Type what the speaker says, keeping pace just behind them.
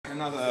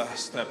another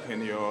step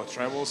in your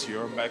travels.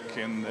 You're back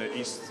in the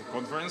East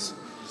Conference.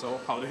 So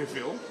how do you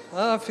feel?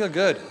 I feel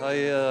good.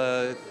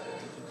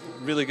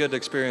 Really good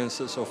experience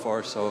so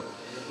far. So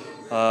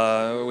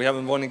we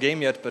haven't won a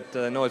game yet, but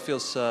no, it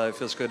feels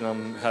good, and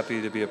I'm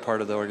happy to be a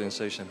part of the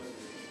organization.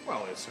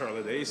 Well, it's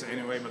early days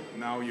anyway, but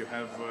now you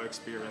have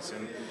experience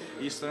in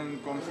Eastern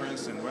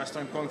Conference and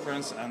Western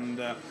Conference, and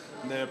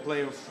the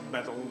playoff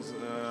battles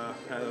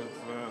have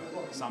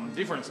some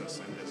differences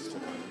in this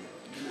tournament.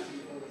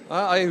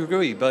 I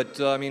agree,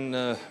 but I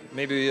mean,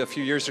 maybe a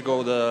few years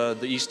ago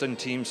the Eastern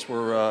teams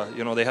were,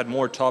 they had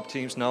more top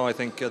teams. Now I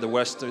think the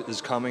West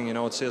is coming.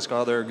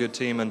 CSKA, they're a good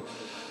team, and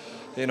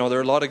there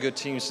are a lot of good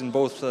teams in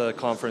both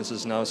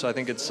conferences now. So I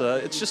think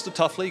it's just a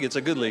tough league. It's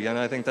a good league, and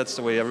I think that's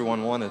the way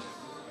everyone wanted.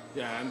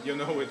 Yeah, and you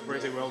know it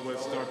pretty well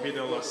with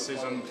Torpedo last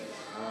season.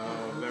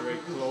 Very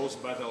close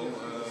battle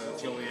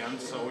till the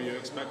end. So you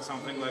expect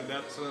something like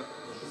that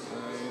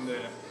in the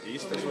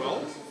East as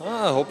well?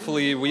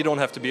 Hopefully we don't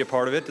have to be a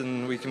part of it,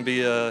 and we can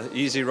be an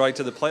easy ride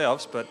to the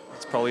playoffs. But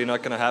it's probably not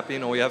going to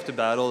happen. We have to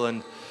battle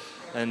and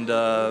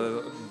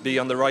be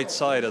on the right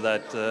side of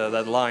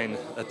that line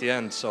at the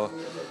end. So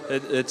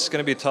it's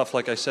going to be tough.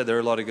 Like I said, there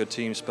are a lot of good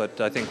teams,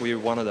 but I think we're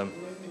one of them.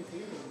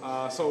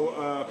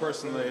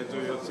 Personally,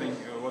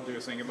 what do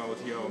you think about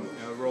your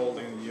role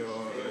in your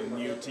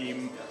new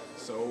team?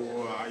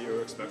 So are you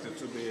expected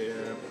to be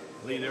a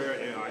leader?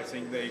 I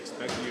think they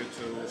expect you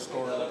to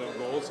score a lot of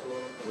goals,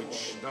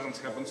 which doesn't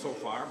happen so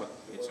far, but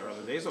it's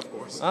early days, of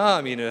course.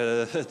 I mean,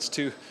 it's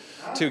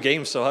two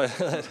games, so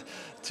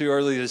too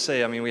early to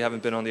say. I mean, we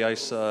haven't been on the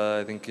ice.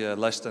 I think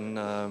less than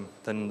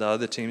the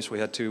other teams. We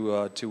had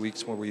 2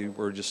 weeks where we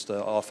were just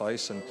off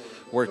ice and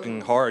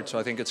working hard. So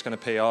I think it's going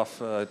to pay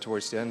off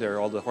towards the end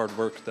there. All the hard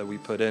work that we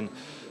put in,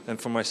 and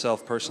for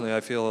myself personally, I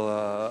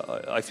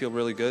feel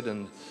really good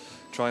and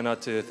try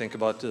not to think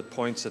about the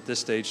points at this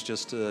stage.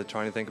 Just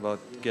trying to think about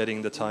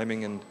getting the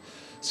timing and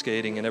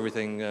skating and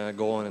everything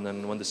going. And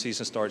then when the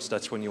season starts,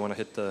 that's when you want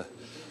to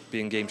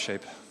be in game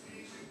shape.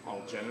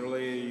 Well,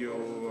 generally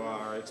you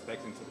are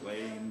expecting to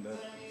play in the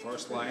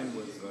first line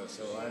with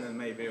Selainen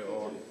maybe,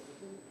 or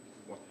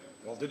what?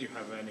 Well, did you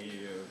have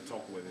any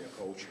talk with your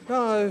coach?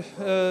 No,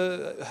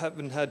 I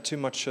haven't had too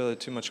much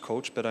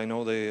coach, but I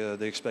know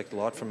they expect a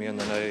lot from me, and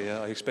then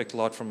I expect a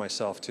lot from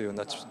myself too, and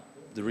that's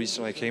the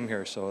reason I came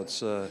here. So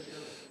it's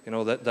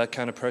that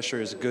kind of pressure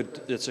is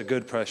good. It's a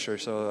good pressure,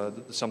 so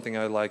something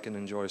I like and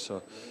enjoy.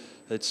 So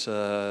it's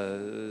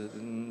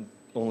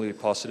only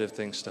positive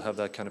things to have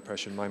that kind of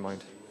pressure in my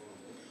mind.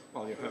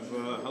 Well, you have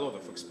a lot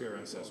of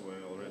experience, as we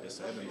already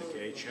said, in the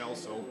KHL.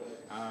 So,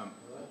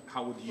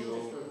 how would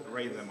you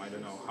rate them? I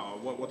don't know.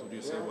 What would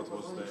you say? What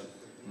was the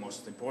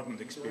most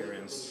important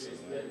experience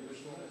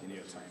in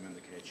your time in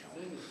the KHL?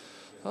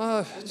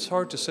 It's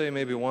hard to say.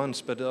 Maybe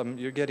once, but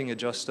you're getting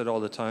adjusted all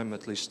the time.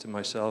 At least to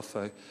myself,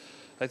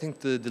 I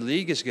think the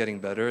league is getting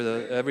better.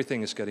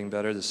 Everything is getting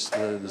better. The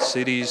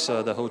cities,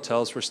 the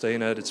hotels we're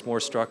staying at, it's more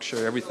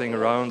structure. Everything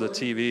around the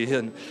TV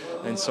and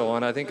so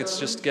on. I think it's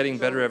just getting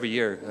better every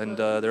year, and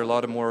there are a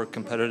lot of more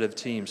competitive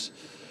teams.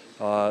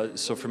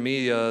 So for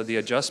me, the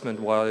adjustment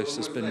wise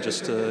has been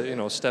just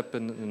a step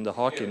in the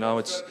hockey. Now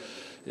it's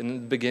in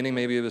the beginning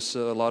maybe it was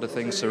a lot of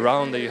things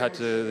around that you had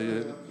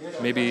to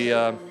maybe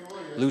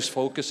lose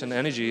focus and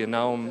energy, and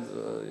now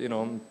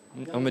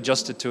I'm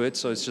adjusted to it.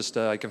 So it's just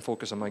I can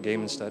focus on my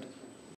game instead.